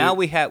 But now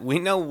we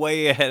know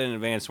way ahead in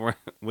advance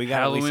we got at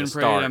Halloween least a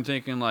parade, start. I'm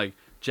thinking like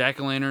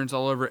jack-o'-lanterns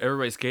all over,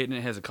 everybody skating,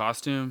 it has a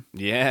costume.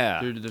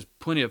 Yeah. Dude, there's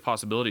plenty of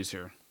possibilities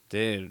here.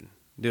 Dude,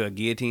 do a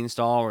guillotine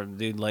stall where the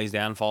dude lays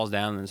down, falls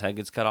down, and his head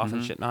gets cut off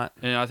and shit not.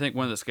 And I think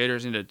one of the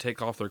skaters need to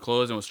take off their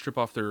clothes and strip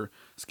off their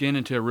skin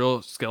into a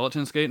real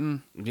skeleton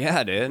skating.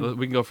 Yeah, dude.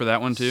 We can go for that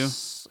one too.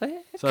 Sick.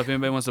 So if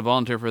anybody wants to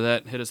volunteer for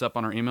that, hit us up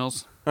on our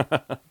emails.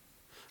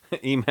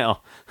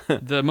 Email.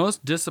 The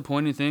most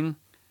disappointing thing,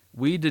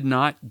 we did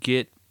not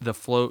get the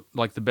float,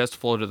 like the best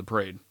float of the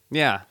parade.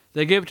 Yeah.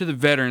 They gave it to the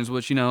veterans,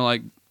 which,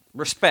 like,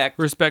 Respect.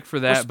 respect for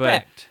that.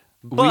 Respect.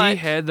 But we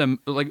had them,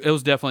 like, it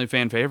was definitely a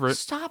fan favorite.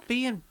 Stop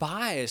being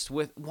biased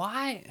with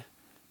why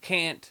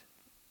can't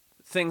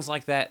things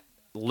like that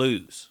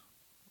lose?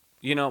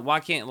 Why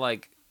can't,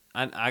 like,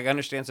 I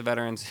understand the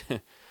veterans.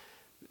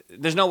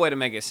 There's no way to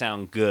make it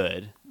sound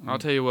good. I'll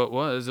tell you what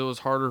it was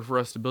harder for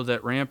us to build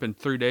that ramp in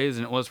 3 days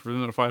than it was for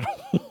them to fight.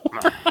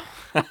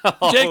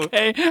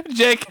 JK.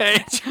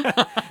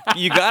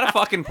 You got a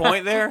fucking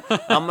point there.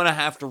 I'm going to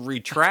have to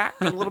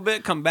retract a little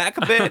bit, come back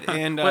a bit,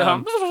 and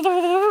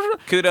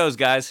kudos,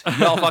 guys.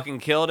 Y'all fucking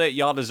killed it.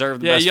 Y'all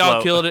deserve the best y'all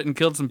float. killed it and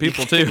killed some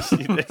people, too.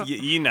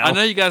 you know. I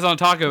know you guys don't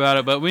talk about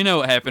it, but we know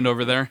what happened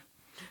over there.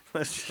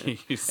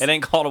 It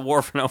ain't called a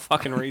war for no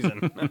fucking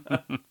reason.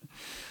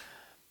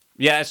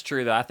 Yeah, it's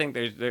true though. I think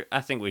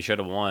I think we should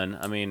have won.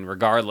 I mean,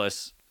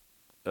 regardless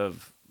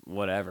of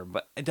whatever,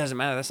 but it doesn't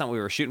matter. That's not what we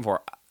were shooting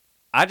for.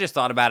 I just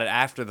thought about it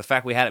after the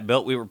fact we had it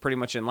built. We were pretty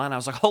much in line. I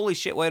was like, holy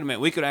shit! Wait a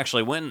minute, we could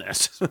actually win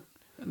this.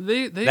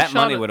 They that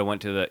money would have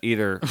went to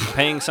either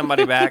paying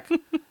somebody back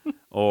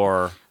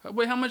or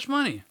Wait, how much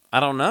money? I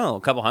don't know,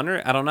 a couple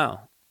hundred. I don't know.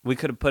 We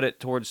could have put it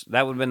towards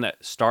that. Would have been the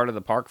start of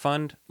the park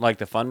fund, like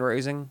the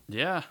fundraising.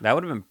 Yeah. That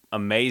would have been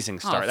amazing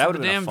start. Oh, That would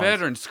so have the been damn a fun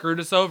veteran screwed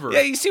us over. Yeah,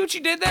 you see what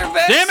you did there,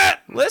 Vince? Damn it!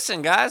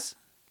 Listen, guys,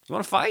 you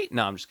want to fight?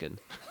 No, I'm just kidding.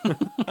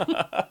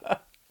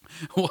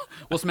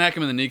 We'll smack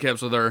him in the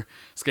kneecaps with our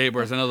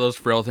skateboards. I know those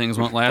frail things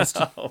won't last.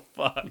 Oh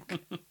fuck!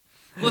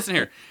 Listen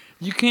here,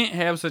 you can't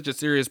have such a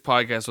serious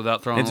podcast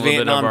without throwing It's a little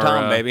Vietnam bit of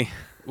our Tom, baby.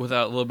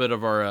 without a little bit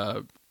of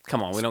our.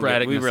 Come on, we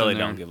sporadicness really in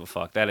there. don't give a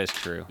fuck. That is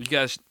true. You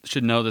guys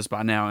should know this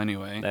by now,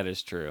 anyway. That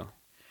is true.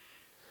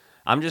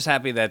 I'm just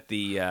happy that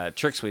the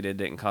tricks we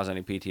didn't cause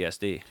any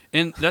PTSD.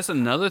 And that's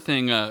another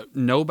thing.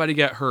 Nobody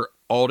got hurt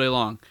all day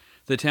long.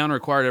 The town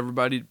required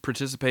everybody to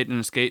participate in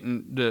a skate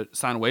and to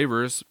sign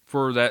waivers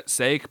for that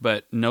sake,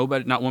 but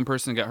not one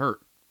person got hurt.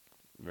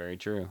 Very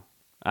true.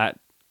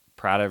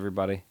 Proud of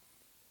everybody.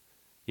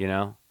 You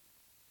know,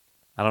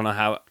 I don't know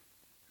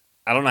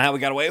how we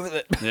got away with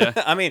it. Yeah.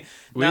 I mean,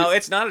 no,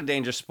 it's not a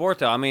dangerous sport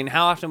though. I mean,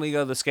 how often we go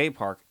to the skate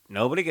park?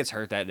 Nobody gets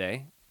hurt that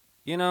day.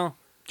 You know.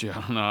 Gee, I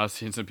don't know. I've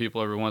seen some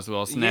people every once in a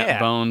while snap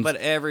bones. But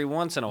every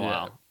once in a Yeah.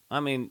 while.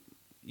 I mean,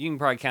 you can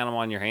probably count them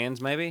on your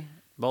hands, maybe.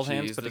 Both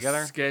hands put together,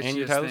 and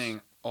your sketchiest toes.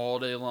 thing all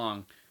day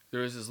long.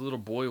 There was this little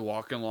boy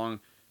walking along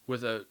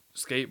with a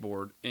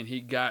skateboard, and he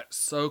got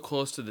so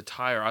close to the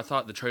tire, I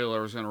thought the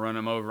trailer was going to run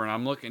him over, and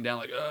I'm looking down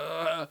like,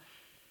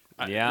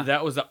 Yeah.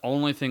 that was the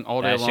only thing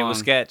all day That long. shit was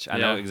sketch. I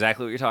know Yeah.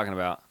 exactly what you're talking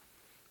about.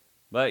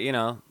 But, you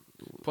know.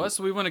 Plus,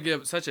 we want to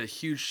give such a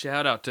huge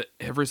shout out to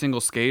every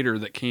single skater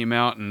that came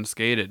out and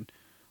skated.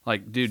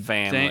 Like, dude,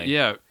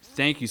 Family.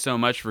 thank you so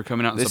much for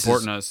coming out and This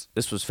supporting us.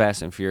 This was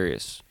Fast and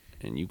Furious,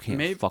 and you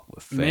can't fuck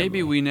with family.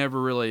 Maybe we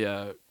never really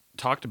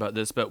talked about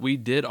this, but we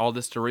did all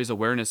this to raise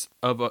awareness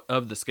of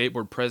the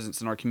skateboard presence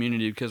in our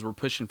community because we're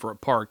pushing for a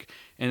park,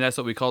 and that's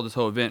what we called this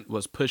whole event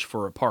was Push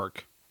for a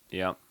Park.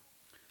 Yep.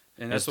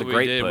 And That's that's what the we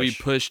great did. push.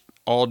 We pushed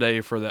all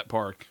day for that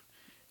park,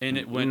 and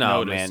it went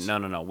noticed.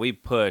 No. We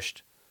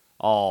pushed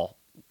all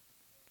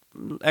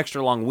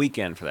extra long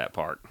weekend for that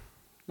park.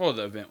 Well,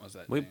 the event was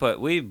that day.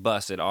 We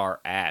busted our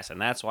ass,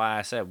 and that's why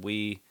I said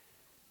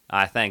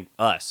I thank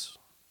us.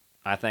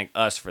 I thank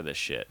us for this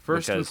shit.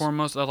 First and because-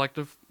 foremost, I'd like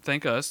to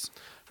thank us.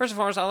 First and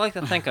foremost, I'd like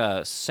to thank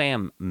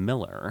Sam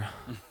Miller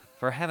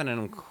for having an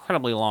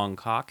incredibly long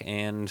cock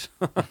and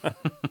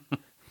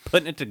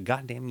putting it to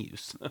goddamn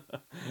use.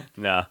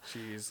 No,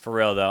 Jeez. for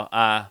real though.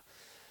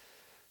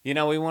 You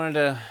know, we wanted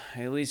to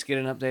at least get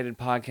an updated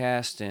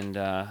podcast, and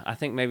I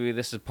think maybe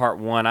this is part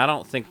one. I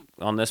don't think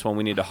on this one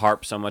we need to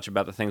harp so much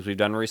about the things we've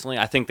done recently.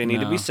 I think they need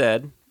to be No.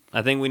 said.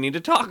 I think we need to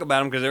talk about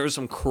them because there was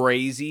some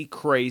crazy,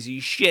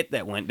 crazy shit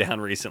that went down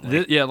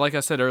recently. Yeah, like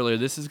I said earlier,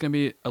 this is going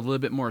to be a little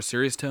bit more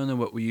serious tone than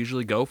what we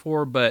usually go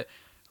for. But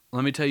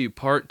let me tell you,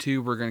 part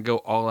two, we're going to go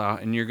all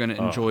out, and you're going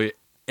to enjoy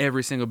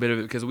every single bit of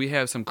it because we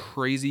have some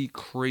crazy,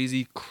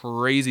 crazy,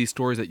 crazy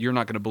stories that you're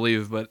not going to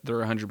believe, but they're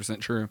 100%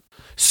 true.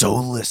 So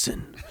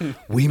listen,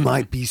 we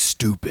might be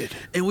stupid,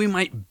 And we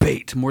might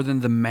bait more than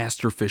the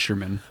master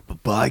fisherman.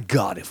 but by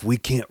God, if we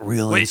can't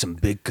reel in some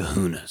big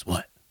kahunas,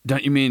 what?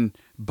 Don't you mean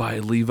by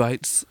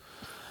Levites?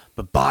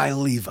 But by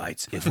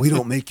Levites, if we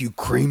don't make you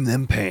cream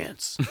them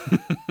pants,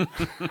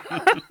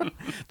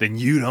 then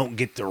you don't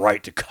get the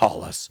right to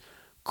call us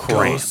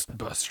cramp.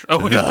 Ghostbuster.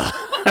 Oh, no.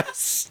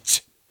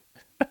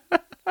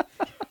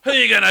 Who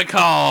you gonna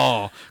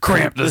call?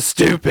 Cramp the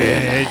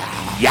stupid.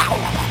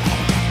 Yow.